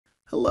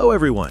Hello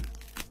everyone!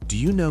 Do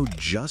you know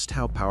just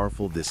how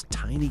powerful this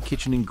tiny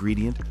kitchen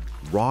ingredient,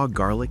 raw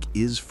garlic,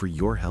 is for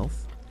your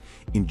health?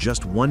 In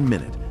just 1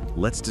 minute,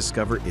 let's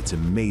discover its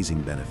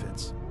amazing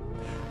benefits.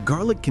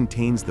 Garlic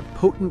contains the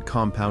potent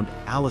compound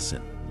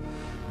allicin.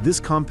 This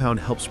compound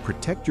helps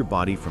protect your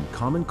body from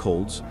common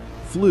colds,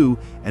 flu,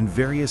 and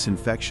various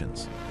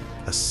infections.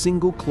 A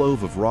single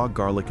clove of raw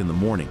garlic in the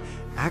morning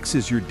acts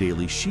as your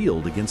daily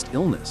shield against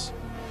illness.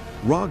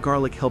 Raw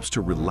garlic helps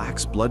to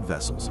relax blood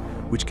vessels,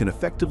 which can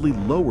effectively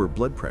lower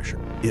blood pressure.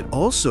 It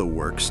also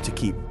works to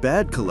keep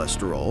bad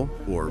cholesterol,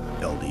 or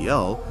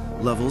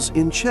LDL, levels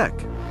in check,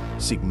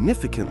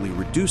 significantly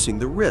reducing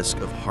the risk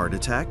of heart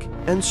attack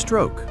and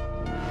stroke.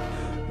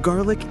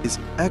 Garlic is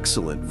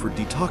excellent for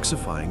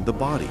detoxifying the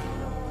body.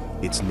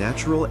 Its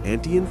natural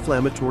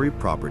anti-inflammatory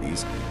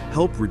properties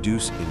help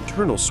reduce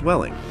internal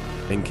swelling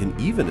and can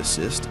even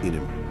assist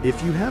in.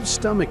 If you have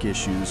stomach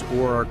issues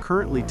or are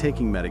currently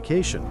taking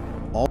medication,